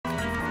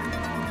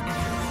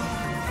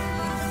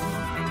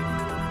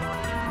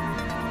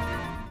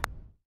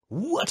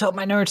What up,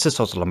 my nerds? It's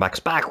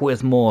ToastedLombax back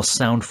with more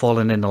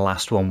Soundfall, and in the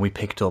last one we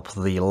picked up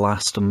the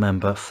last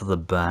member for the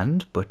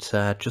band, but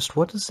just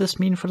what does this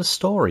mean for the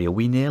story? Are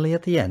we nearly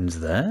at the end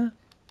there?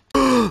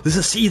 There's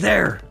a C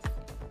there!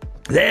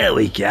 There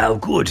we go,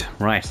 good.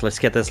 Right, let's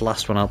get this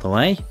last one out the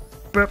way.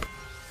 Burp.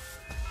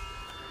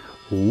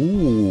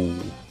 Ooh.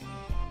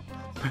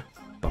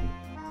 Bum,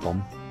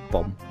 bum,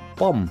 bum,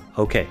 bum.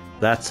 Okay,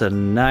 that's a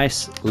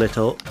nice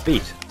little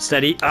beat.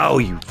 Steady. Oh,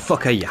 you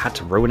fucker, you had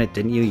to ruin it,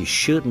 didn't you? You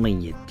shouldn't me,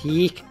 you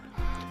dick.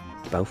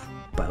 Both,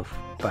 both,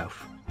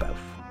 both, both,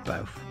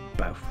 both,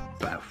 both,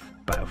 both,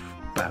 both,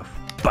 both.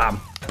 Bam,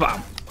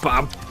 bam,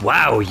 bam.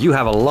 Wow, you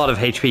have a lot of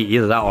HP.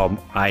 Either that or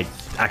I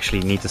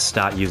actually need to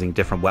start using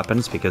different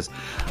weapons because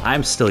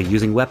I'm still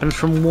using weapons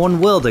from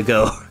one world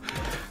ago.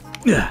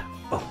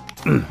 Oh,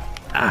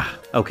 ah.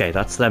 Okay,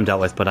 that's them dealt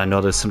with, but I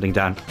know there's something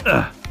down.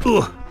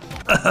 Both.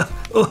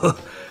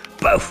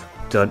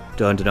 Dun,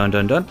 dun, dun,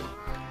 dun, dun.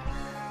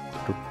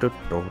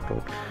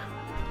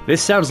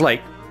 This sounds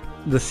like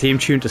the theme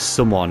tune to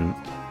someone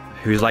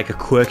who's like a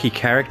quirky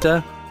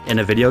character in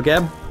a video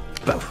game.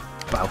 Both,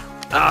 both.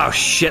 Oh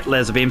shit,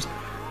 laser beams.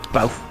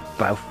 Both,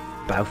 both,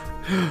 both.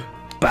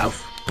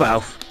 Both,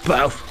 both,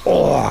 both.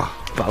 Oh,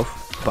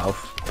 both,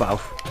 both,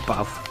 both,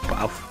 both,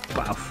 both.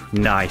 Buff.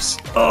 Nice.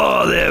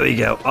 Oh, there we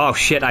go. Oh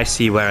shit, I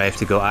see where I have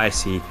to go. I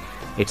see.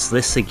 It's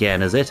this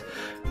again, is it?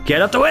 Get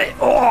out the way.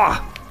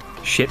 Oh,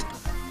 shit.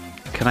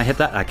 Can I hit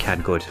that? I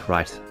can. Good.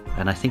 Right.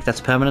 And I think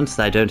that's permanent,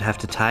 so I don't have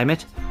to time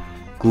it.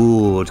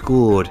 Good,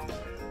 good.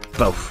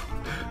 Both.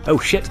 Oh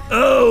shit.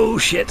 Oh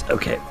shit.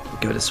 Okay.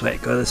 Go this way.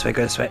 Go this way.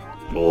 Go this way.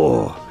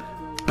 Oh.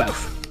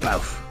 Both.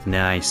 Both.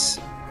 Nice.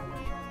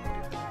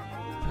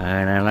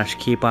 And then let's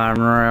keep on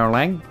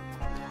rolling.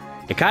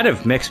 It kind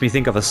of makes me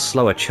think of a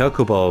slower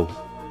Chocobo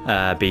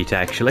beat,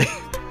 actually.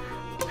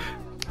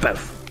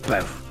 Both,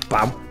 both,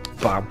 bam,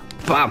 bam,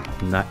 bam.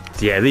 No,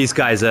 yeah, these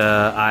guys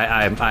are.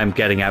 I'm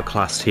getting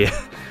outclassed here.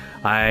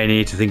 I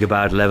need to think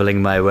about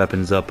leveling my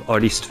weapons up, or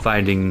at least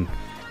finding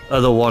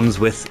other ones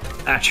with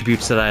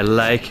attributes that I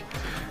like.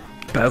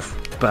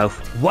 Both, both.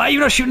 Why are you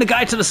not shooting the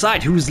guy to the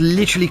side who's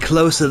literally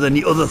closer than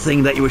the other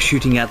thing that you were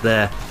shooting at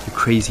there? You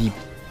crazy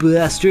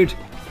bastard.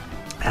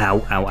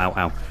 Ow, ow, ow,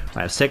 ow.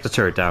 Right, let's take the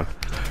turret down.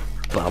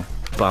 Bum,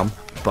 bum,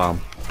 bum,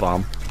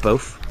 bum.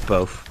 Both,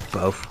 both,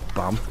 both.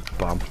 Bum,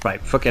 bum. Right,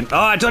 fucking. Oh,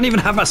 I don't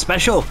even have my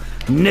special.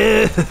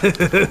 No.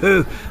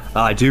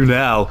 I do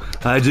now.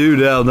 I do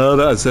now. No,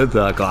 that said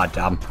that. God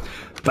damn.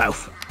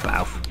 Both,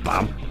 both,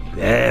 bum.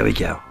 There we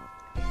go.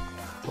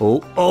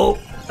 Oh, oh.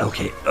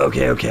 Okay,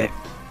 okay, okay.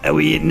 Are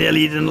we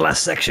nearly in the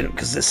last section?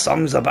 Because this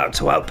song's about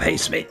to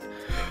outpace me.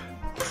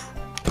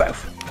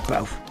 Both,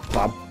 both,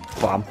 bum,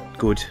 bum.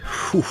 Good.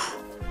 Whew.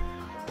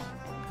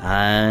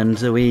 And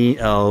we...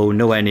 Oh,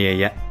 nowhere near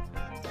yet.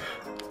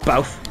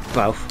 Both,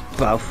 both,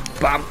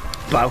 both, bam,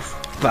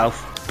 both,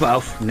 both,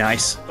 both.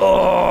 Nice.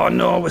 Oh,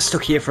 no, we're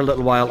stuck here for a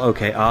little while.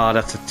 Okay,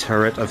 that's a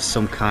turret of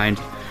some kind.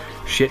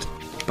 Shit.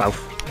 Both,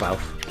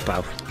 both,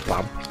 both,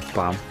 bam,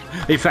 bam.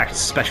 In fact,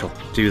 special.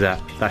 Do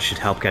that. That should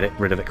help get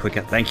rid of it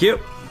quicker. Thank you.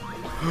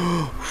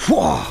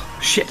 Whoa,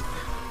 shit.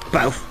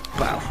 Both,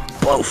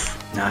 both,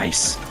 both.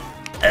 Nice.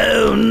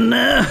 Oh,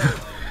 no.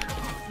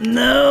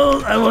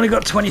 No, I've only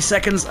got 20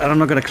 seconds, and I'm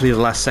not going to clear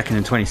the last second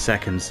in 20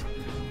 seconds.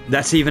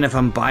 That's even if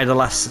I'm by the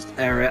last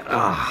area.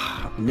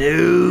 Ah,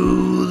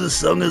 no, the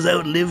song has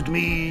outlived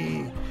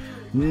me.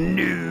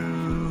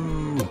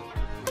 No.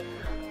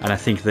 And I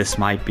think this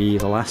might be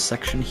the last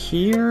section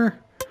here.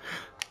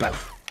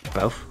 Both,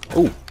 both.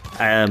 Oh,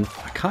 I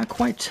can't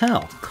quite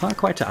tell. Can't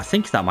quite tell. I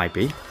think that might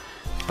be.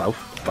 Both,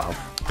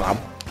 both, bum,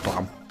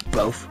 bum,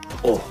 both.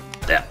 Oh,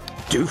 there.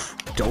 Doof,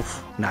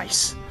 doof,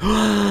 nice.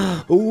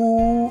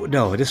 Oh,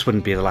 no, this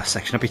wouldn't be the last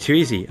section. That'd be too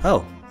easy.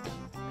 Oh,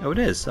 it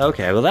is.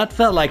 Okay, well, that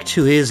felt like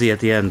too easy at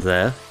the end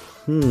there.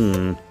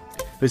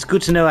 It's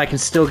good to know I can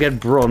still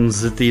get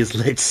bronze at these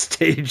late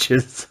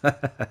stages. I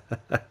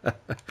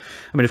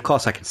mean, of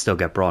course I can still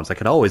get bronze. I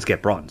can always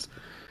get bronze.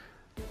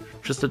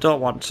 Just I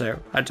don't want to.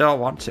 I don't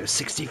want to.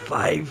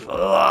 65.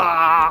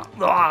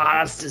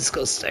 That's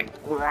disgusting.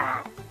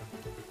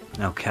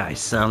 Okay,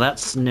 so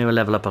that's new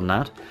level up on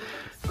that.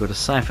 Go to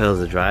Cypher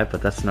the drive,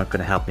 but that's not going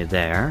to help me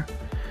there.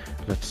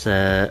 Let's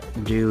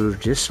do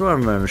this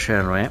one then,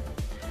 shall we?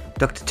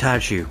 Dr.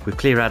 Taju, we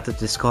clear out the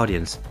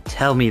Discordians.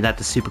 Tell me that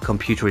the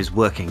supercomputer is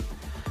working.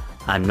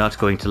 I'm not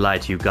going to lie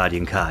to you,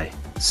 Guardian Kai.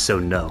 So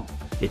no,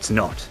 it's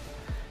not.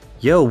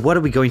 Yo, what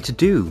are we going to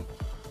do?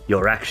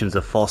 Your actions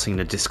are forcing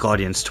the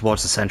Discordians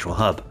towards the central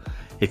hub.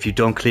 If you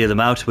don't clear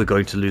them out, we're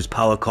going to lose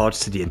power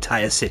cords to the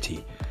entire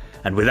city.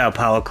 And without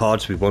power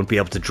cords, we won't be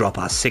able to drop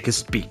our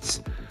sickest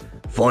beats.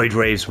 Void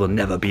Raves will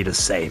never be the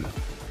same.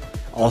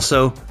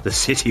 Also, the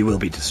city will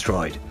be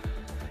destroyed.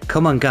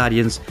 Come on,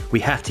 Guardians, we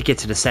have to get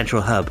to the central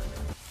hub.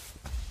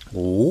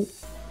 Oh.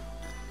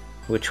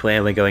 Which way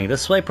are we going?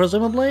 This way,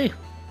 presumably?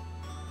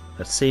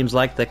 That seems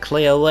like the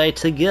clear way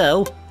to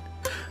go.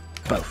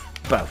 Both,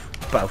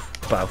 both,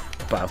 both,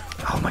 both, both.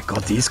 Oh my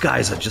god, these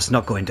guys are just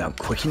not going down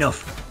quick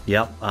enough.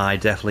 Yep, I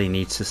definitely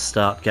need to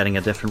start getting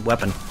a different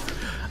weapon.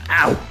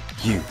 Ow!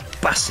 You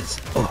bastards.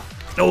 Oh,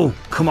 oh,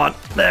 come on.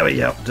 There we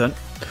go. Done.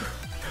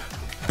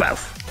 Bow,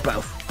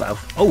 bow, bow.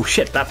 Oh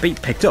shit, that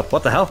beat picked up.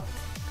 What the hell?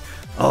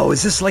 Oh,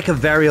 is this like a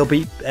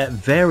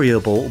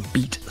variable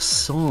beat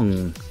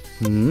song?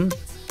 Hmm?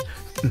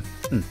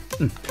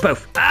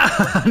 Both.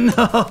 Ah,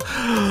 no.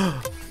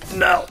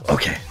 No.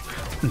 Okay.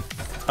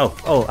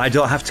 Oh, I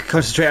don't have to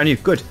concentrate on you.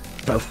 Good.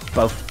 Both,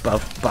 bum,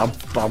 bum,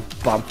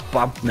 bum,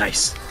 bum.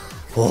 Nice.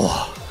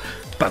 Oh.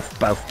 Both,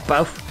 bum,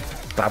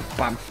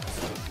 bum.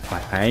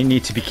 I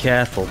need to be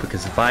careful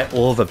because if I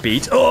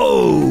overbeat...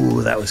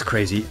 Oh, that was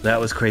crazy. That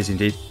was crazy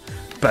indeed.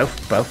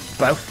 Both.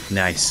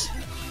 Nice.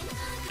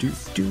 Do.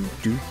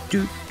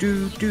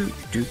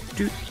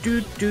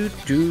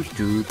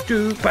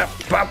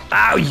 Bum.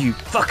 Ow, you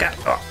fucker.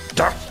 Oh,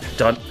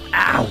 done.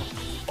 Ow.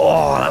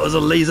 Oh, that was a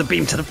laser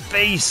beam to the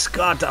face.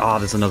 God. Oh,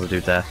 there's another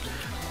dude there.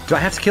 Do I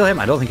have to kill him?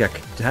 I don't think I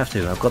have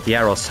to. I've got the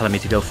arrows telling me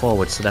to go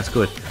forward, so that's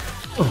good.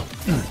 Oh,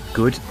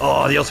 good.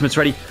 Oh, the ultimate's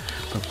ready.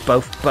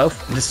 Both.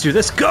 Let's do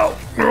this. Go.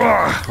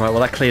 Right, well,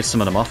 that cleared some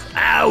of them off.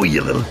 Ow,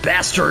 you little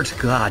bastard.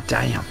 God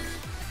damn.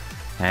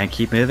 And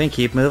keep moving.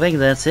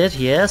 That's it.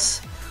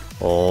 Yes.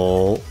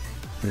 Oh,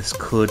 this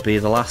could be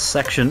the last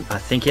section. I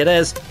think it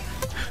is.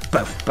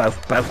 Both.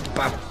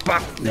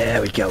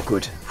 There we go.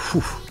 Good.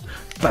 Whew.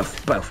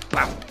 Both.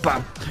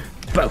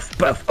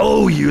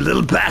 Oh, you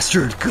little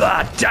bastard.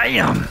 God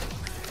damn.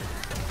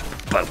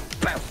 Both.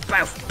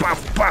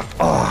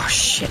 Oh,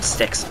 shit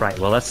sticks. Right,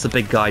 well, that's the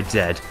big guy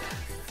dead.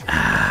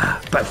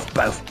 Both.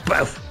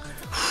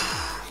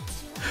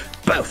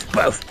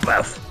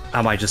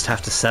 I might just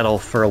have to settle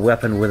for a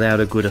weapon without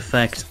a good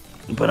effect.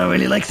 But I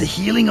really like the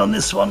healing on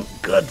this one.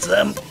 God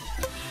damn.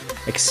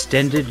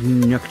 Extended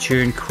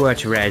Nocturne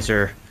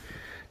Quaternizer.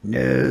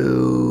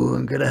 No,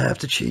 I'm gonna have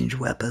to change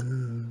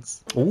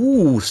weapons.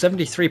 Ooh,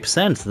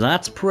 73%.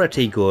 That's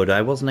pretty good.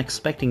 I wasn't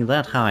expecting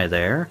that high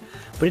there.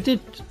 But it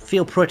did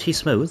feel pretty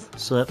smooth,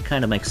 so that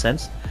kind of makes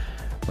sense.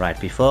 Right,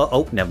 before...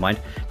 Oh, never mind.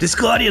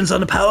 Discordians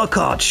on the power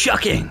card.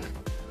 Shocking.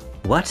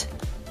 What?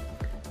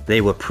 They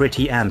were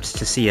pretty amped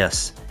to see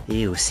us.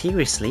 Ew,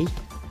 seriously?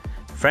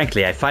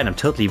 Frankly, I find them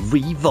totally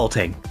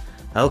revolting.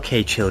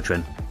 Okay,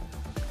 children.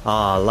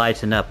 Aw,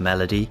 lighten up,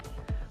 Melody.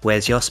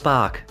 Where's your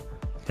spark?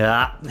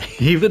 Ah,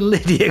 even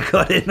Lydia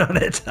got in on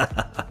it.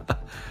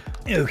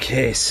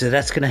 Okay, so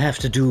that's going to have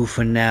to do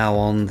for now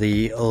on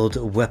the old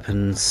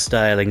weapon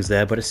stylings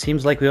there, but it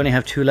seems like we only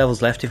have 2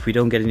 levels left if we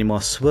don't get any more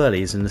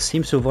swirlies, and there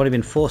seems to have only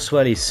been 4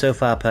 swirlies so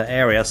far per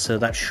area, so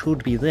that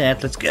should be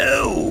that. Let's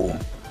go!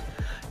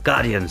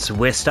 Guardians,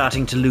 we're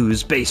starting to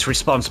lose base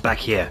response back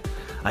here.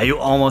 Are you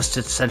almost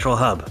at Central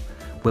Hub?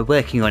 We're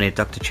working on it,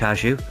 Dr.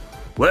 Chaju.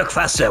 Work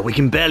faster, we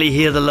can barely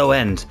hear the low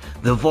end.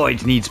 The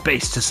Void needs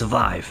base to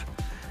survive.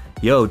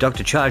 Yo,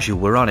 Dr. Chaju,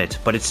 we're on it,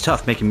 but it's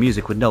tough making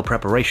music with no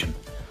preparation.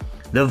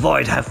 The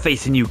Void have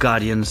faith in you,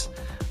 Guardians.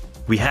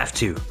 We have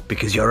to,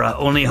 because you're our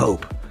only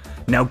hope.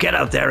 Now get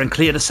out there and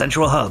clear the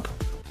Central Hub.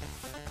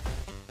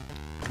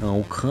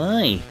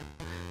 Okay.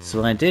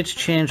 So I did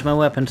change my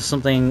weapon to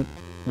something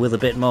with a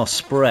bit more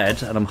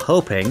spread, and I'm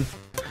hoping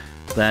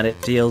that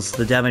it deals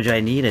the damage I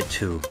need it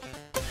to.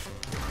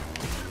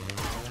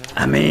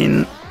 I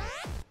mean,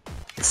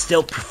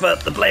 still prefer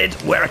the blade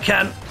where I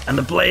can, and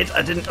the blade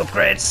I didn't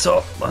upgrade,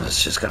 so I'm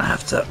just gonna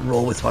have to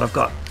roll with what I've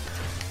got.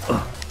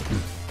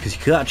 Because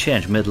you can't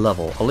change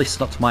mid-level, at least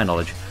not to my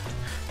knowledge.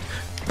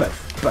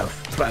 Both.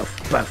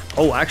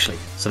 Oh, actually,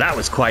 so that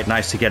was quite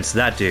nice against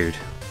that dude.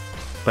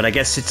 But I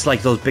guess it's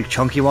like those big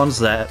chunky ones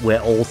that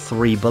where all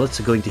 3 bullets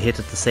are going to hit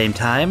at the same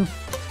time.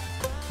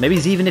 Maybe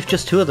it's even if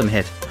just 2 of them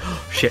hit.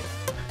 Shit.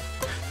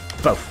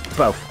 Both.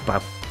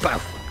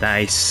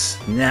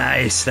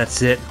 Nice,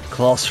 that's it.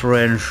 Close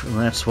range,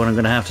 that's what I'm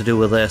going to have to do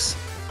with this.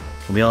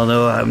 We all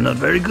know I'm not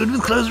very good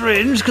with close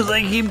range because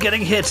I keep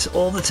getting hit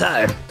all the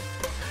time.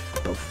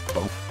 Both.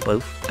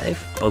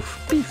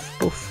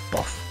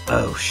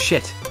 Oh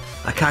shit,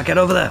 I can't get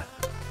over there.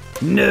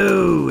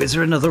 No, is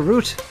there another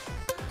route?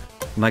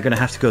 Am I going to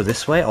have to go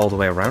this way, all the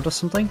way around or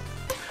something?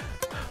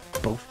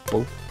 Both.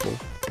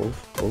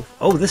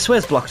 Oh, this way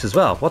is blocked as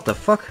well. What the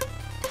fuck?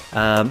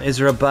 Is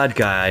there a bad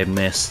guy I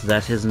missed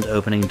that isn't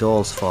opening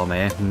doors for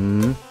me?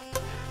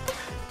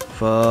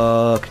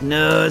 Fuck.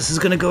 No, this is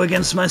gonna go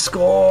against my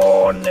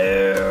score.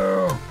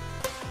 No.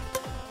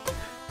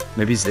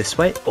 Maybe it's this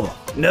way? Oh,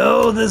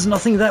 no, there's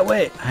nothing that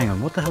way. Hang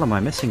on, what the hell am I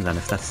missing then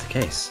if that's the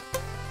case?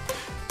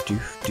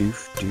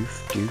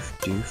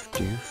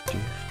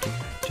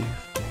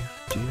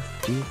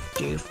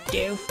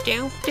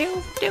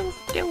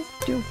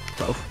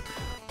 Both.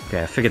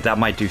 Okay, I figured that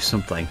might do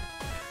something.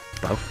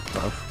 Both.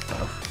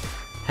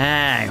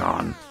 Hang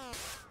on.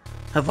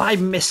 Have I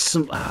missed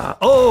some...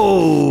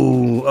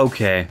 oh,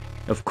 okay.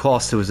 Of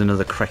course there was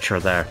another creature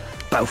there.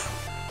 Both.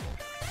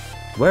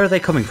 Where are they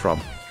coming from?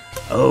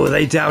 Oh,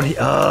 they down here.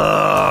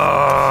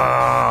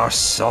 Oh,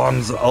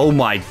 sons. Oh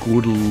my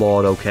good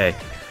lord, okay.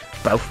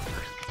 Both.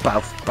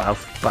 Ow,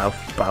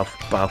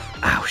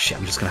 shit,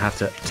 I'm just gonna have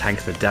to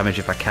tank the damage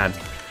if I can.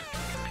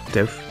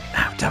 Doof.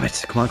 Ow, damn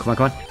it. Come on.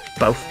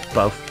 Both.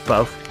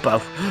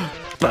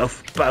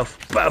 Both, both,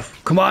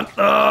 both. Come on.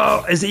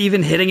 Oh, is it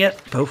even hitting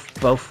it? Both,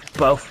 both,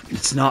 both.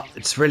 It's not.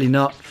 It's really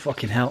not.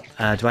 Fucking hell.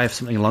 Do I have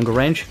something longer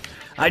range?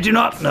 I do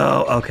not.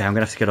 No. Okay, I'm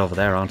going to have to get over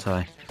there, aren't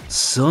I?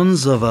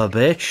 Sons of a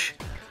bitch.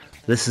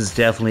 This is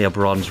definitely a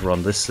bronze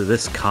run.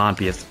 This can't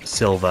be a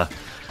silver.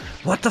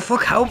 What the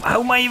fuck? How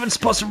am I even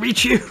supposed to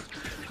reach you?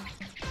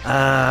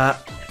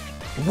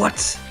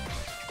 What?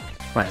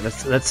 Right,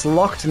 that's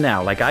locked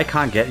now. Like, I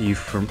can't get you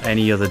from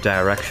any other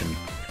direction.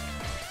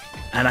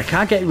 And I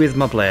can't get you with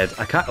my blade.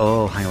 I can't...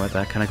 Oh, hang on right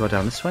there. Can I go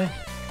down this way?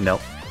 No.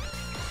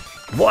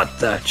 What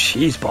the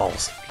cheese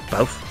balls?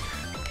 Both.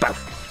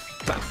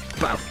 Both. Both.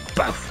 Both.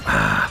 Both.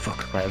 Ah,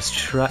 fuck. Right, let's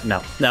try...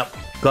 No. No.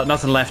 Got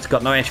nothing left.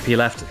 Got no HP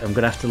left. I'm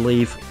going to have to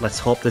leave. Let's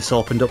hope this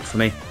opened up for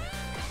me.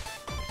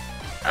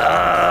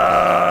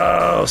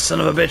 Oh, son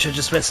of a bitch. I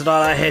just wasted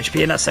all that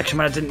HP in that section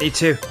when I didn't need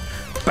to.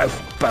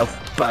 Both.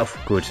 Both. Both.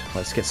 Good.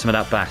 Let's get some of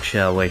that back,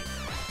 shall we?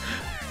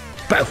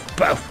 Both.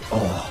 Both.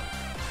 Oh.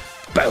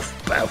 Both,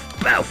 both,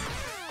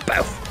 both,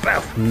 both,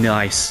 both.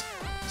 Nice.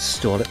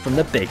 Stole it from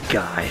the big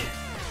guy.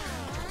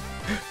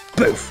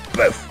 Both,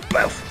 both,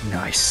 both.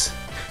 Nice.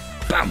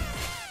 Bam.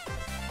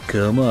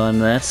 Come on,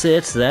 that's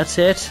it, that's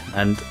it.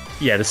 And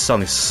yeah, this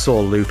song is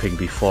so looping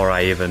before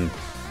I even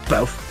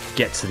both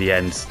get to the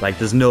end. Like,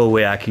 there's no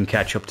way I can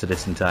catch up to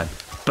this in time.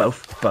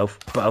 Both, both,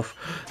 both.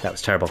 That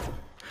was terrible.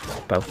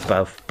 Both,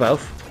 both,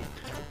 both.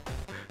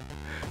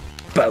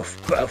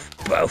 Both,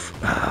 both, both.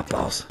 Ah,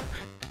 balls.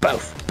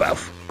 Both,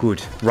 both.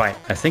 Good. Right,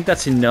 I think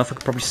that's enough. I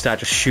could probably start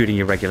just shooting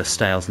irregular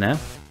styles now.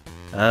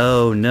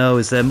 Oh no,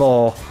 is there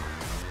more?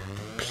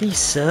 Please,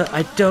 sir,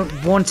 I don't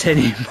want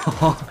any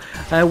more.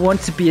 I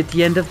want to be at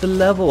the end of the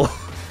level.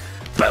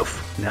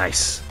 Both.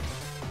 Nice.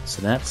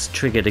 So that's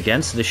triggered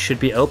again, so this should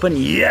be open.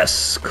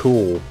 Yes!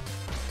 Cool.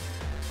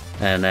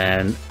 And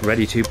then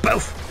ready to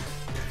both.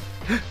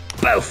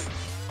 Both.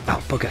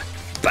 Oh, bugger.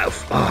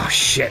 Both. Oh,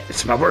 shit.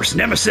 It's my worst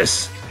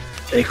nemesis.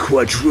 A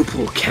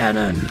quadruple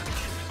cannon.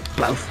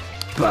 Both.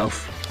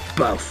 Both.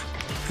 Both.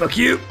 Fuck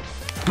you.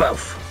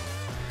 Both.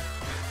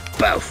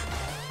 Both.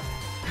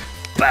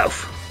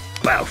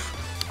 Both.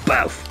 Both.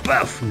 Both.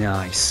 Both.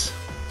 Nice.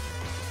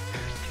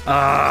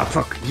 Ah,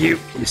 fuck you,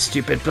 you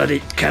stupid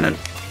bloody cannon.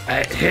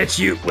 I hate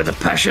you with a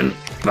passion.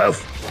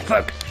 Both.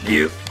 Fuck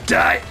you.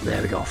 Die.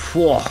 There we go.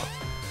 Whoa.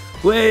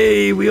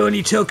 Way, we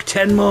only took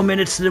 10 more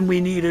minutes than we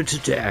needed to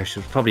die.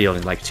 Actually, probably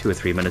only like 2 or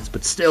 3 minutes,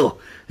 but still,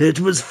 it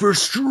was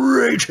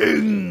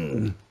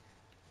frustrating.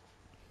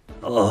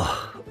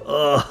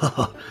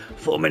 Oh,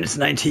 4 minutes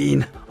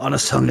 19 on a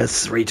song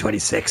that's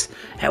 3:26.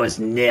 That was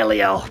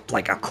nearly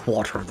like a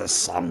quarter of the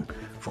song.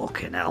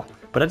 Fucking hell.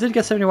 But I did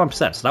get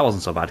 71%, so that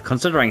wasn't so bad,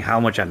 considering how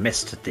much I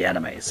missed at the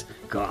enemies.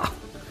 God.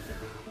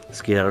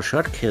 Skill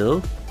shot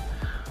kill.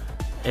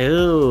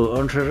 Oh,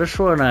 onto this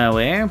one are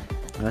we?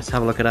 Let's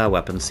have a look at our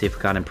weapons, see if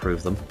we can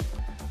improve them.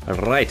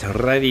 Right,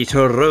 ready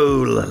to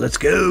roll. Let's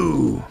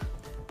go.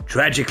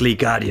 Tragically,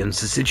 Guardians,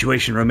 the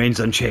situation remains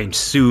unchanged.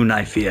 Soon,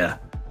 I fear.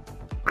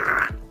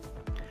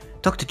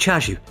 Dr.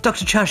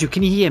 Chaju,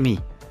 can you hear me?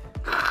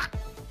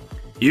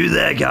 You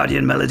there,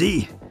 Guardian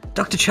Melody?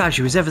 Dr.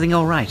 Chaju, is everything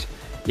alright?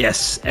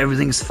 Yes,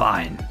 everything's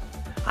fine.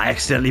 I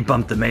accidentally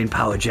bumped the main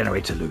power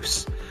generator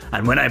loose,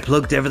 and when I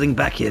plugged everything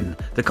back in,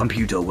 the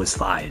computer was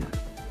fine.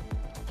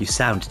 You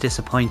sound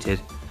disappointed.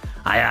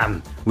 I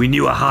am. We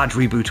knew a hard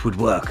reboot would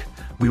work.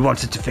 We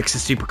wanted to fix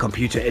the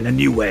supercomputer in a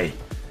new way.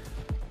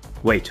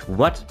 Wait,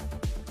 what?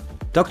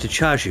 Dr.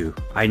 Chaju,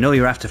 I know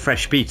you're after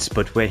fresh beats,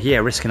 but we're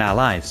here risking our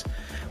lives.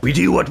 We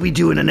do what we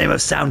do in the name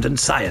of sound and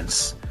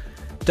science.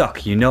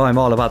 Doc, you know I'm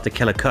all about the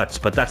killer cuts,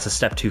 but that's a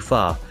step too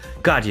far.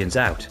 Guardians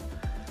out.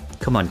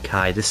 Come on,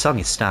 Kai, this song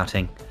is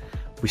starting.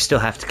 We still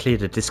have to clear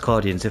the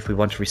Discordians if we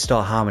want to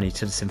restore harmony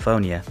to the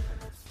Symphonia.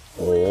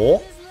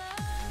 Oh,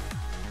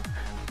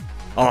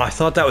 I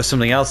thought that was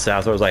something else there.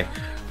 I thought it was like,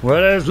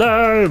 what is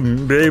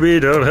love, baby,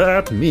 don't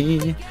hurt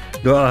me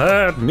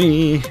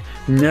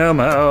no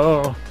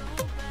more.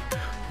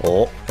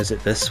 Oh, is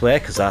it this way?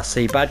 Because I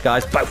see bad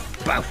guys.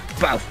 Both, both,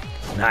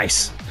 both.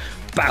 Nice.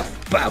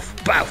 Both,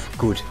 both, both.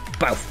 Good.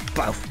 Both,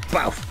 both,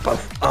 both,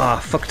 both. Ah,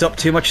 fucked up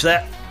too much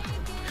there.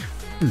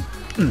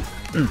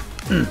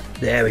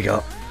 There we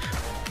go.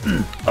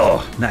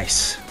 Oh,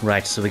 nice.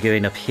 Right, so we're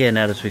going up here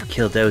now that we've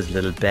killed those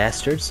little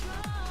bastards.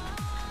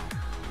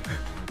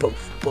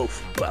 Boof,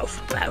 boof,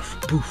 boof,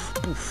 boof, boof,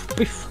 boof,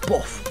 biff,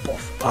 boof,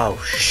 boof. Oh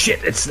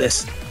shit, it's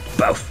this.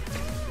 Boof.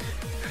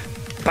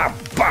 Bam,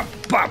 bam,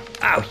 bam.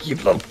 Ow, you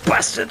little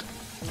bastard.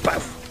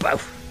 Boof,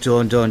 boof.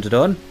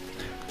 Done.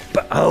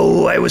 But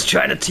oh, I was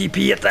trying to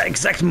TP at that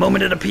exact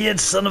moment it appeared,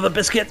 son of a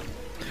biscuit.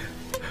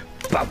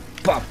 Bam,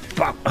 bam,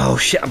 bam. Oh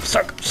shit, I'm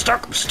stuck.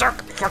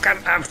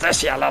 Fucking have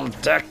this, you little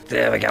dick.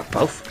 There we go.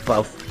 Both.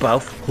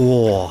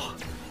 Oh.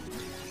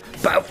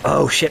 Both.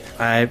 Oh shit,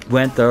 I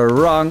went the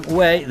wrong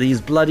way.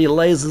 These bloody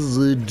lasers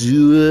are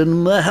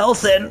doing my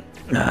health in.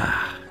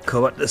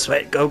 Come on this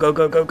way. Go.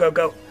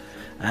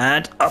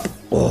 And up.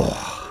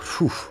 Oh.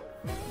 Whew.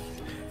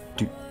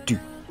 Do.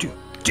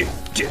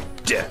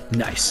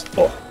 Nice.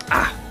 Oh.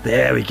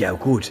 There we go.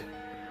 Good.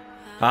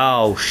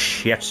 Oh,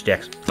 shit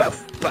sticks.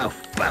 Boof,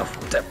 boof, boof,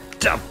 doof,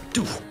 doof,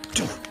 doof,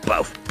 doof,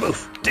 boof,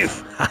 boof,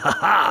 doof. Ha ha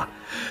ha.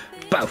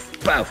 Boof,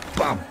 boof,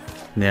 bum.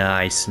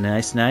 Nice,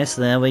 nice, nice.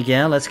 There we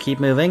go. Let's keep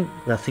moving.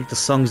 I think the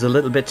song's a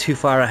little bit too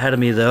far ahead of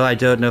me, though. I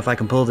don't know if I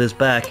can pull this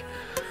back.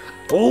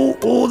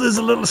 Oh, there's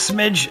a little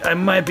smidge. I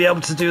might be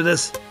able to do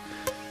this.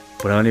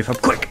 But only if I'm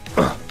quick.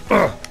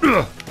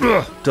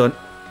 Done.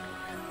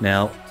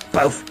 Now.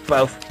 Boof,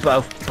 boof,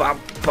 boof,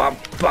 bump,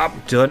 bump,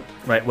 bump. Done.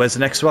 Right, where's the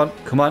next one?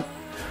 Come on.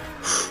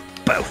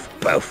 Boof,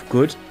 boof.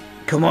 Good.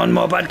 Come on,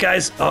 more bad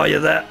guys. Oh, you're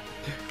there.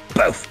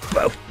 Boof,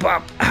 boof,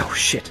 bump. Oh,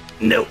 shit.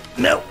 No,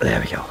 no. There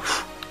we go.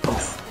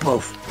 Boof,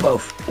 boof,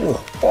 boof.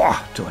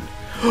 Oh, done.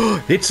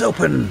 It's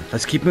open.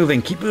 Let's keep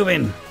moving, keep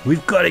moving.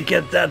 We've got to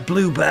get that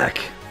blue back.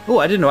 Oh,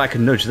 I didn't know I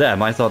could nudge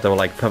them. I thought they were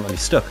like permanently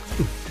stuck.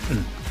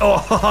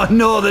 Oh,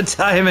 no, the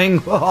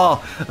timing.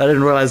 Oh, I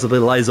didn't realize the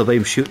little laser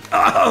beam shoot.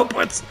 Oh,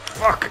 but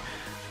fuck.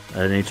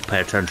 I need to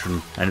pay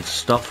attention. I need to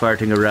stop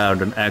farting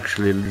around and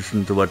actually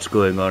listen to what's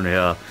going on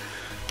here.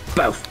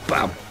 Boof,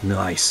 bam.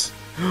 Nice.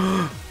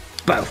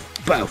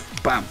 Boof,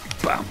 boof, bam,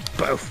 bam,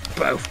 boof,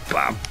 boof,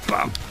 bam,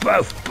 bam,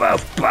 boof,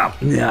 boof, bam.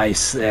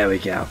 Nice. There we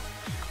go.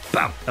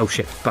 Bam. Oh,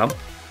 shit. Bam.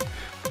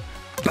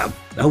 Bam.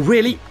 Oh,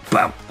 really?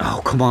 Bam.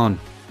 Oh, come on.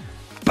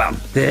 Bam.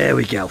 There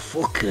we go.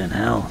 Fucking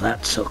hell.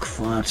 That took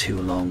far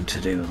too long to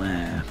do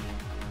there.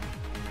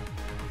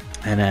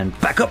 And then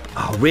back up.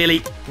 Oh,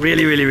 really?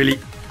 Really, really, really?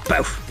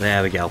 Boof.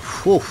 There we go.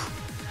 Woof.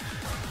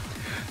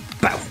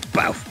 Boof,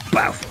 boof,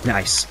 boof.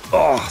 Nice.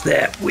 Oh,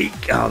 there we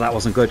go. Oh, that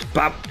wasn't good.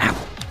 Bam.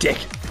 Ow. Dick.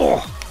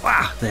 Oh.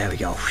 Ah. There we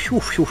go.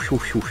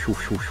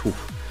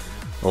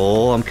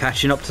 Oh, I'm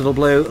catching up to the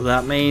blue.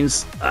 That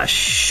means I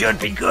should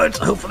be good,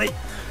 hopefully.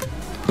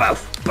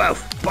 Boof,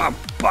 boof, bam,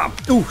 bam.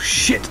 Oh,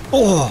 shit.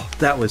 Oh,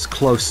 that was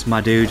close,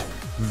 my dude.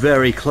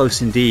 Very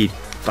close indeed.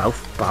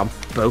 Boof, bam,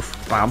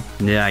 boof, bam.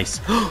 Nice.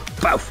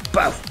 Boof,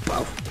 boof,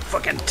 boof.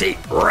 Fucking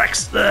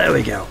T-Rex. There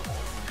we go.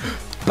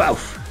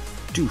 Boof.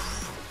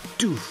 Doof,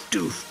 doof,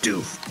 doof,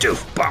 doof,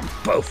 doof. Bam,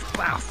 boof,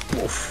 boof,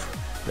 boof.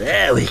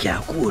 There we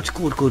go. Good,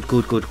 good, good,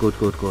 good, good, good,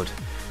 good, good.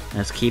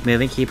 Let's keep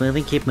moving, keep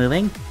moving, keep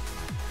moving.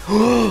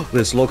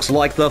 This looks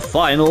like the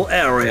final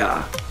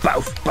area.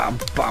 Boof, bam,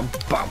 bam,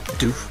 bam.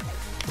 Doof.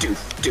 Doof,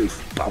 doof,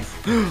 bump.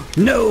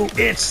 No,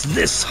 it's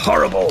this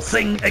horrible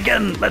thing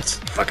again. Let's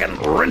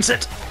fucking rinse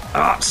it.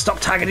 Ah, stop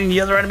targeting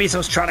the other enemies. I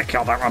was trying to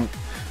kill that one.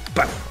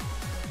 Boof.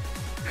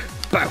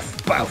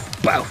 Boof,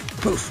 boof,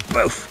 boof, poof,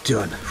 poof.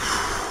 Done.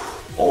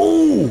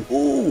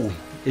 Oh.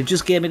 It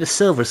just gave me the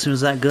silver as soon as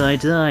that guy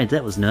died.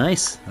 That was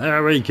nice.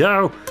 There we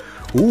go.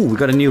 Ooh, we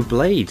got a new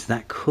blade.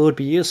 That could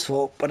be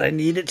useful, but I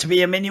need it to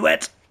be a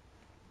minuet.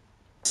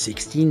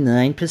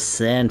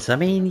 69%. I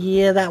mean,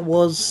 yeah, that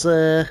was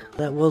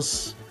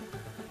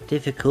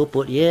difficult,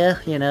 but yeah,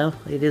 you know,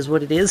 it is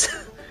what it is.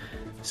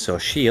 So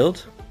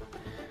shield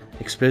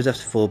explodes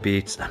after 4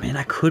 beats. I mean,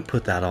 I could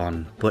put that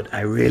on, but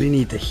I really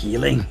need the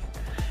healing.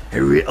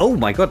 Oh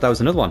my god, that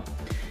was another one.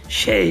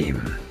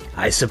 Shame.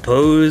 I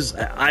suppose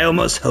I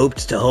almost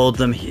hoped to hold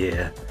them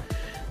here.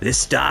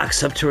 This dark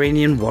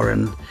subterranean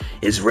warren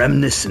is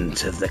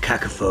reminiscent of the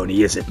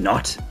cacophony, is it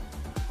not?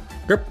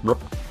 Yep.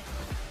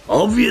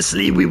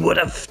 Obviously, we would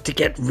have to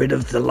get rid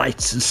of the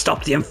lights and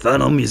stop the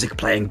infernal music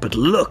playing, but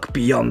look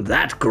beyond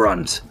that,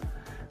 Grunt.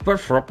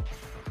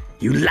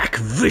 You lack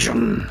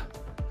vision.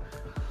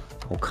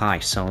 Okay,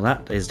 so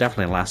that is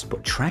definitely last,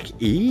 but track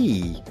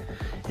E.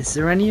 Is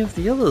there any of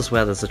the others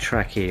where there's a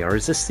track E, or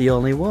is this the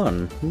only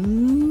one?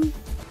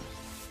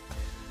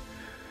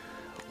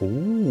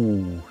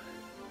 Ooh.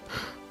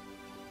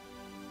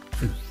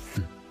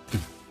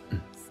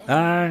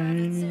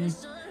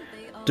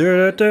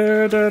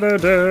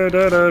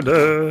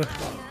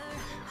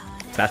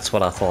 That's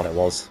what I thought it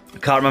was. I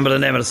can't remember the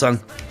name of the song.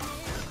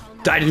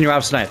 Died in Your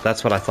Arms Tonight.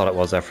 That's what I thought it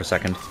was there for a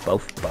second.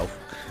 Both.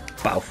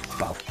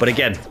 But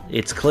again,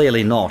 it's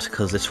clearly not,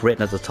 because it's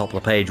written at the top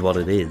of the page what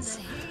it is.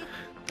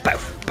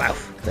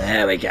 Both.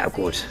 There we go.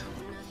 Good.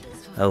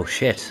 Oh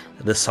shit.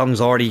 The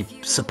song's already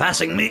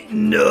surpassing me.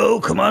 No,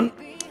 come on.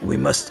 We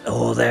must...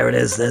 Oh, there it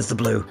is. There's the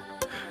blue.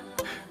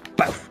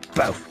 Both.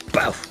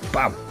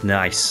 Bam.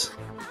 Nice.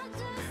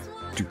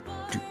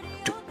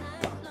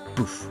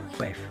 Boof,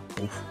 baf,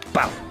 boof,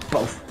 baf,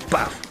 boof,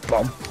 baf,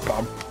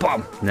 bum,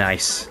 bum.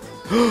 Nice.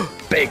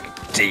 Big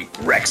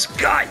T-Rex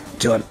guy.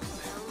 Done.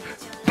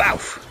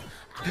 Boof.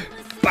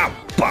 Bam,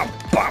 bum,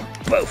 bum,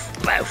 boof,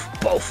 boof,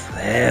 boof.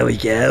 There we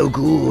go.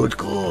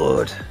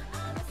 Good.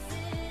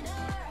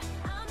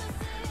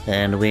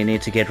 And we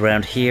need to get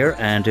around here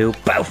and do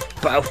boof.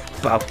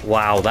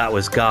 Wow, that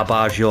was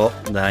garbage.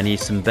 I need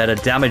some better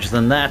damage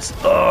than that.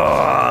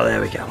 Oh, there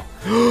we go.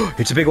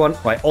 It's a big one.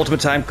 Right,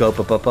 ultimate time. Go.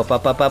 No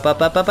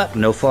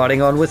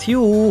farting on with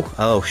you.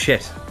 Oh,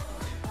 shit.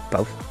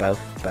 Bam. Bam.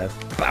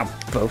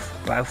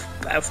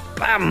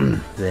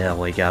 There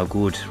we go.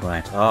 Good.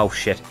 Right. Oh,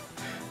 shit.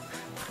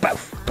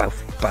 Boof.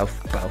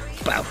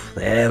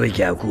 There we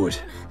go. Good.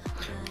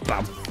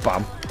 Bam.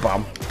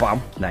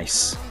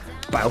 Nice.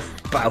 Bam.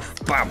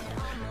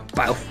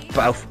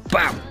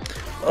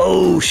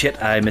 Oh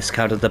shit, I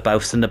miscounted the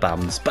bows and the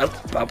bams. Bow,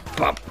 bow,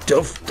 bow,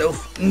 doof,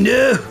 doof.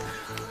 No!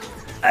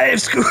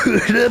 I've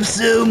screwed up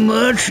so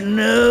much,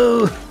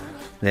 no!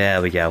 There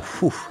we go.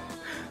 Whew.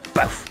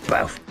 Bow,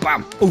 bow,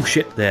 bam. Oh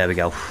shit, there we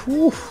go.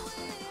 Whew.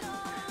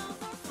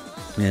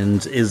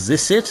 And is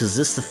this it? Is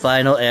this the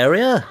final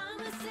area?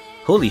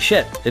 Holy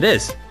shit, it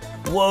is.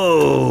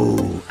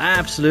 Whoa!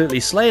 Absolutely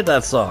slayed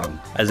that song.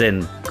 As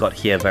in, got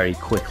here very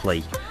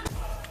quickly.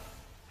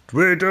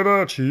 We did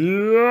it,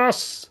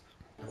 yes!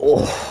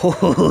 Oh,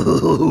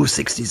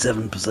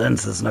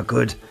 67%, that's not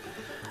good.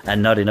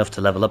 And not enough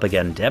to level up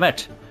again, damn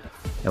it.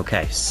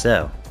 Okay,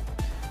 so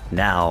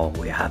now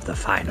we have the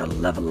final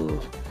level.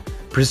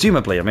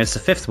 Presumably, I mean, it's the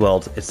 5th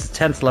world, it's the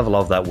 10th level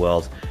of that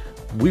world.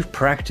 We've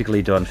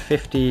practically done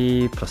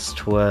 50 plus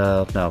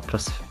 12, no,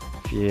 plus,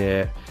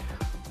 yeah.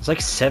 It's like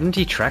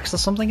 70 tracks or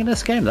something in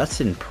this game. That's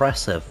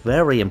impressive,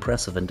 very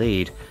impressive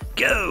indeed.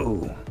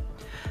 Go!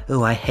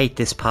 Oh, I hate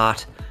this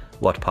part.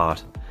 What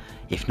part?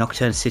 If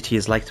Nocturne City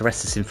is like the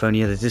rest of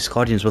Symphonia, the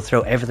Discordians will throw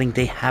everything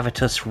they have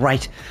at us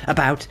right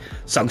about.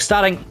 Song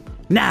starting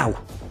now!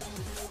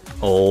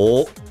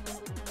 Oh.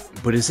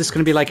 But is this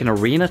going to be like an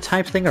arena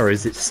type thing, or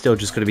is it still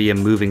just going to be a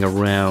moving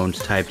around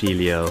type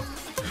dealio?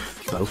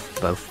 Both.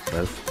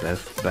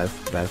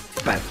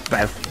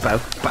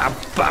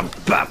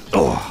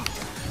 Oh.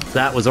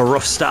 That was a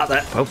rough start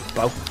there.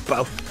 Both.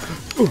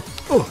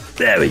 Oh,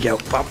 there we go.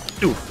 Both.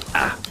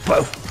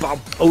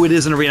 Oh, it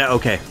is an arena.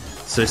 Okay.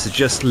 So this is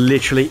just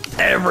literally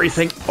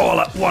everything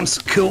all at once.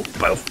 Cool.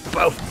 Both.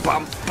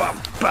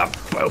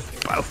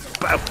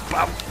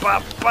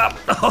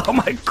 Oh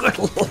my good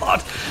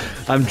lord.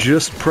 I'm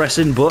just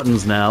pressing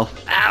buttons now.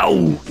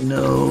 Ow.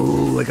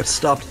 No, I got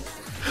stopped.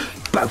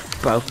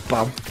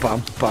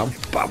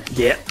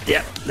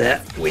 Yeah,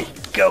 there we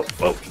go.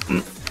 Oh,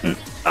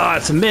 oh,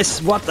 it's a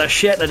miss. What the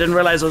shit? I didn't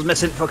realize I was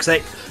missing. Fuck's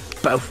sake.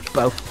 Both.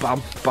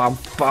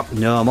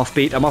 No, I'm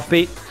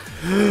offbeat.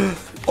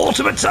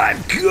 Ultimate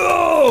time,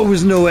 go!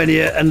 Was nowhere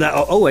near, and that.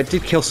 Oh, I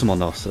did kill someone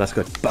though, so that's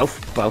good.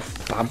 Both,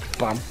 bam.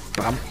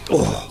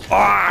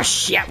 Oh,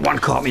 shit! One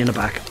caught me in the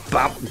back.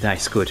 Bam.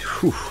 Nice, good.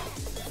 Whew.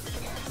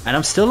 And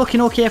I'm still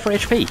looking okay for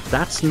HP.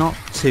 That's not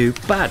too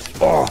bad.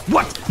 Oh,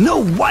 what?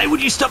 No, why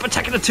would you stop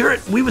attacking the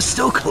turret? We were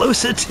still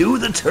closer to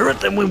the turret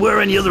than we were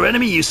any other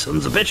enemy, you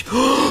sons of bitch.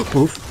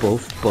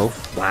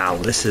 Both. Wow,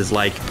 this is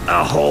like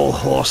a whole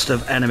host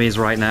of enemies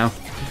right now.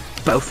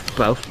 Both.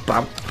 Bam.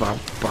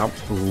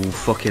 Ooh,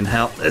 fucking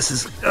hell. This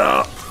is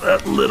a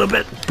little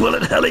bit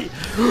bullet helly.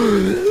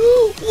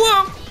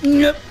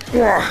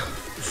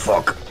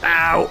 Fuck.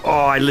 Ow.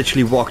 Oh, I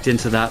literally walked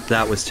into that.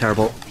 That was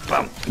terrible.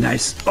 Bam.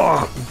 Nice.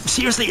 Oh,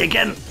 seriously,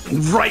 again,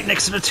 right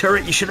next to the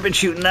turret. You should have been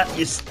shooting that,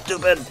 you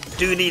stupid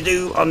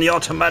doody-doo on the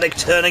automatic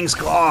turnings.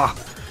 Oh.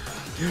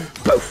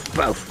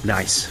 Both.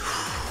 Nice.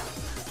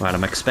 Right,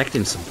 I'm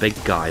expecting some big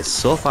guys.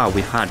 So far,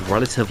 we've had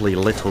relatively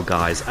little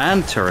guys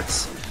and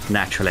turrets.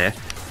 Naturally.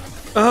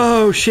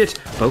 Oh shit!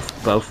 Both.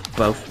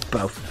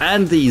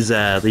 And these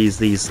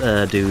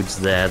dudes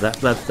there.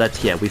 That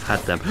yeah, we've had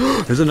them.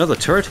 There's another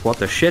turret. What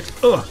the shit?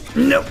 Oh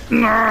no!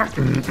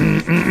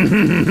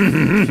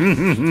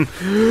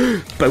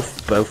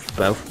 Both.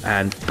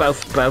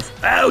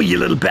 Oh, you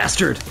little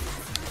bastard!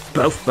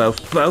 Both.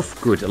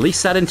 Good. At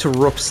least that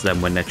interrupts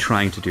them when they're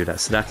trying to do that.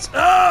 So that's.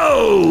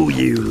 Oh,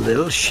 you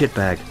little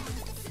shitbag!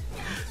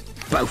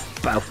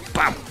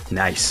 Both.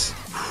 Nice.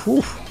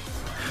 Whew.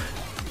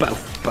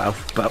 Both.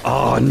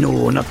 Oh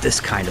no, not this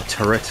kind of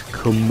turret.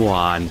 Come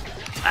on.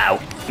 Ow.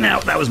 No,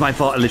 that was my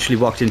fault. I literally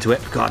walked into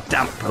it. God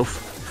damn it.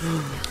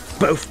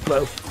 Both.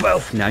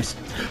 Nice.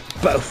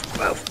 Both.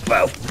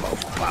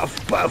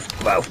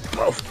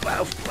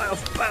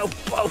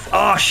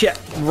 Oh shit.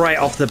 Right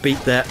off the beat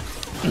there.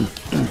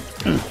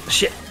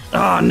 Shit.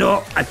 Oh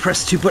no. I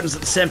pressed 2 buttons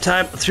at the same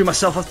time. I threw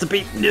myself off the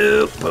beat.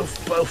 No.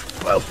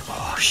 Both.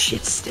 Oh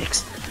shit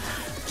sticks.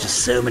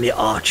 Just so many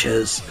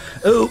archers.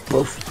 Oh,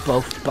 both,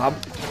 bam.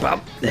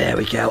 There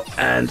we go.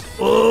 And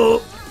fire.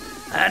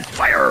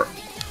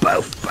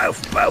 Both.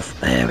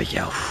 There we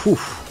go. Whew.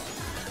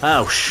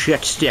 Oh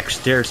shit, sticks.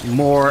 There's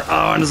more.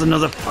 Oh, and there's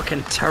another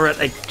fucking turret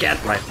again.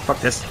 Right,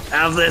 fuck this.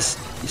 Have this,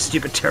 you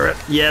stupid turret.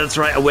 Yeah, that's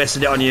right. I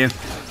wasted it on you.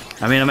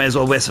 I mean, I may as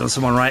well waste it on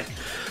someone, right?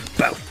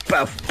 Both.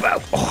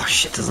 Oh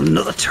shit, there's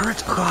another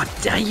turret. God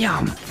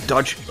damn.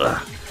 Dodge.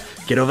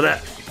 Get over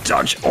there.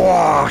 Dodge.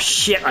 Oh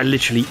shit, I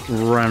literally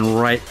ran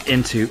right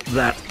into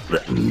that.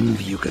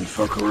 You can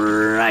fuck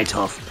right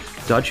off.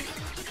 Dodge.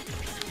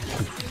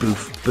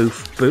 Boof.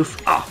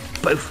 Oh,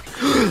 both.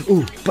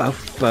 Ooh,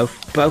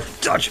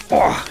 both. Dodge.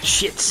 Oh,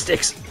 shit,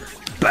 sticks.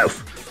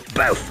 Both.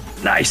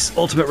 Nice.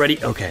 Ultimate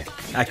ready. Okay,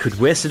 I could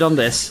waste it on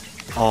this,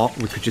 or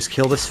we could just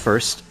kill this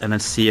first and then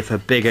see if a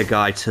bigger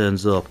guy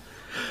turns up.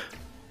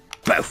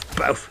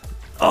 Both.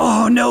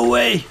 Oh, no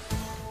way.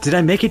 Did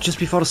I make it just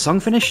before the song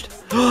finished?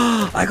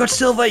 I got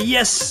silver.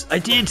 Yes, I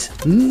did.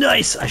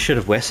 Nice. I should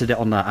have wasted it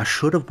on that.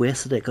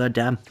 God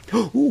damn.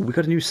 Oh, we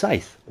got a new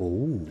scythe.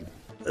 Oh,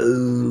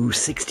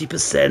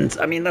 60%.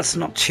 I mean, that's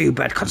not too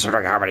bad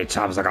considering how many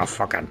times I got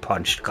fucking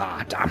punched.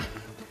 God damn.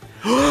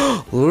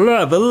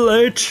 Level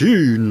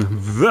 18!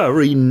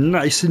 Very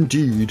nice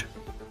indeed.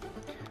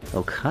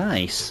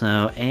 Okay,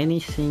 so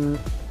anything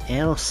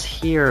else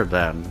here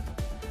then?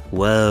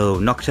 Whoa,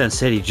 Nocturne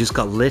City just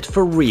got lit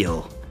for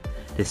real.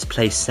 This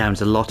place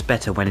sounds a lot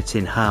better when it's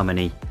in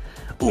harmony.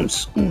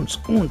 Oons, oons,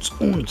 oons,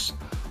 oons.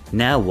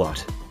 Now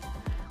what?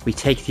 We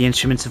take the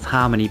instruments of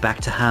harmony back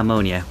to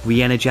Harmonia,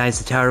 re-energize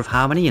the Tower of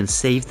Harmony, and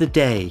save the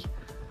day.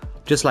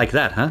 Just like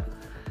that, huh?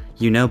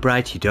 You know,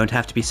 Bright, you don't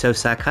have to be so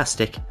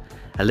sarcastic.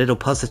 A little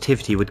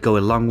positivity would go a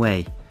long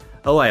way.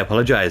 Oh, I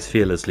apologize,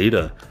 fearless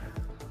leader.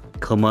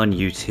 Come on,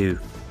 you two.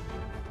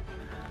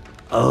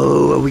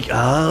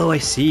 Oh, I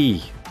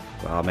see.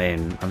 I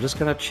mean, I'm just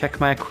gonna check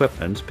my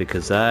equipment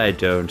because I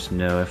don't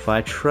know if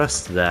I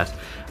trust that.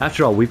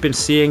 After all, we've been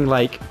seeing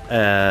like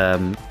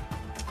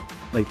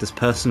this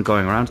person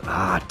going around.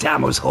 Ah,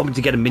 damn, I was hoping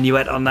to get a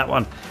minuet on that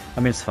one. I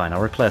mean, it's fine.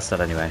 I'll replace that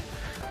anyway.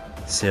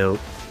 So,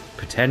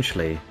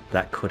 potentially,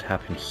 that could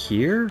happen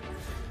here.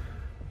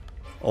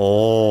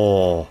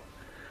 Oh,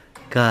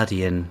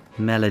 Guardian,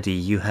 Melody,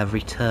 you have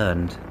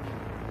returned.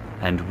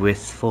 And with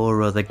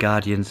 4 other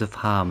Guardians of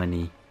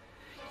Harmony,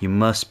 you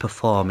must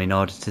perform in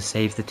order to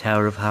save the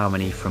Tower of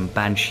Harmony from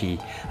Banshee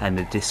and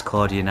the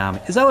Discordian army.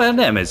 Is that what her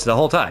name is the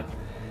whole time?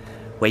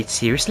 Wait,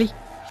 seriously?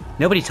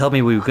 Nobody told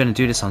me we were going to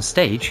do this on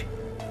stage.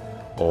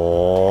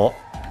 Oh,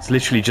 it's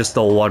literally just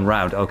all one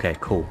round. Okay,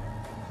 cool.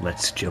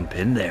 Let's jump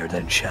in there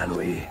then, shall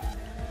we?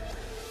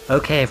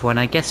 Okay, everyone,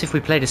 I guess if we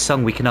play this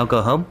song, we can all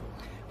go home.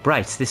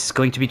 Bright, this is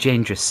going to be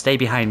dangerous. Stay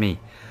behind me.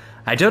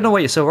 I don't know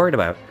what you're so worried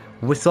about.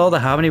 With all the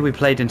harmony we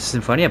played into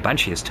Symphonia,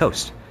 Banshee is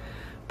toast.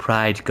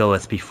 Pride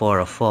goeth before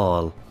a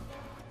fall.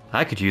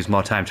 I could use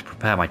more time to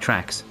prepare my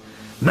tracks.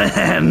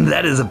 Man,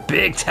 that is a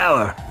big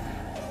tower.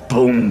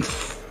 Boom.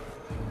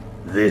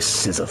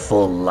 This is a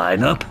full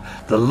lineup.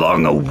 The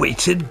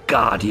long-awaited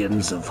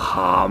Guardians of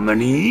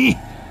Harmony.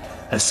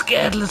 A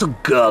scared little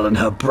girl and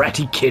her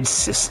bratty kid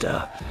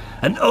sister.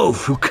 An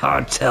oaf who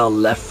can't tell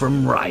left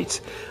from right.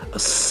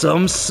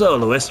 Some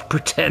soloist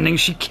pretending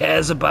she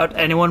cares about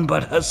anyone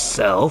but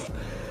herself.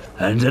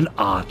 And an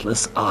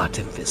artless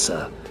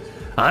artificer.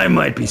 I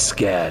might be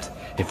scared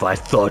if I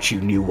thought you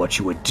knew what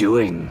you were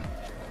doing.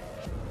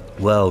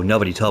 Whoa,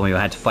 nobody told me I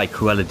had to fight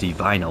Cruella de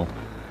Vinyl.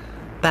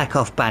 Back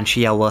off,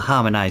 Banshee, I will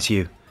harmonize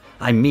you.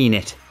 I mean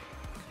it.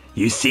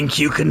 You think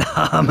you can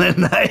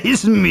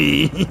harmonize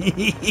me?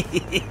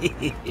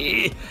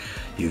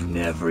 You've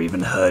never even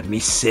heard me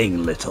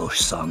sing, little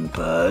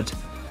songbird.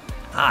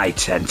 I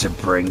tend to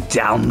bring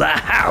down the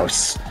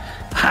house.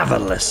 Have a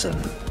listen.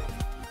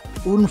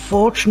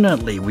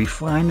 Unfortunately, we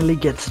finally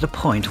get to the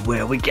point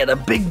where we get a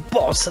big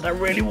boss that I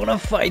really want to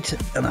fight,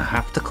 and I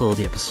have to call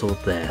the episode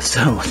there.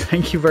 So,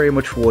 thank you very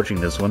much for watching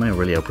this one. I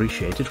really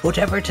appreciate it.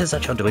 Whatever it is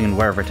that you're doing and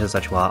wherever it is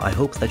that you are, I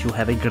hope that you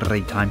have a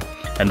great time,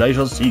 and I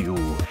shall see you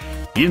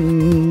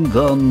in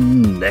the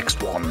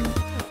next one.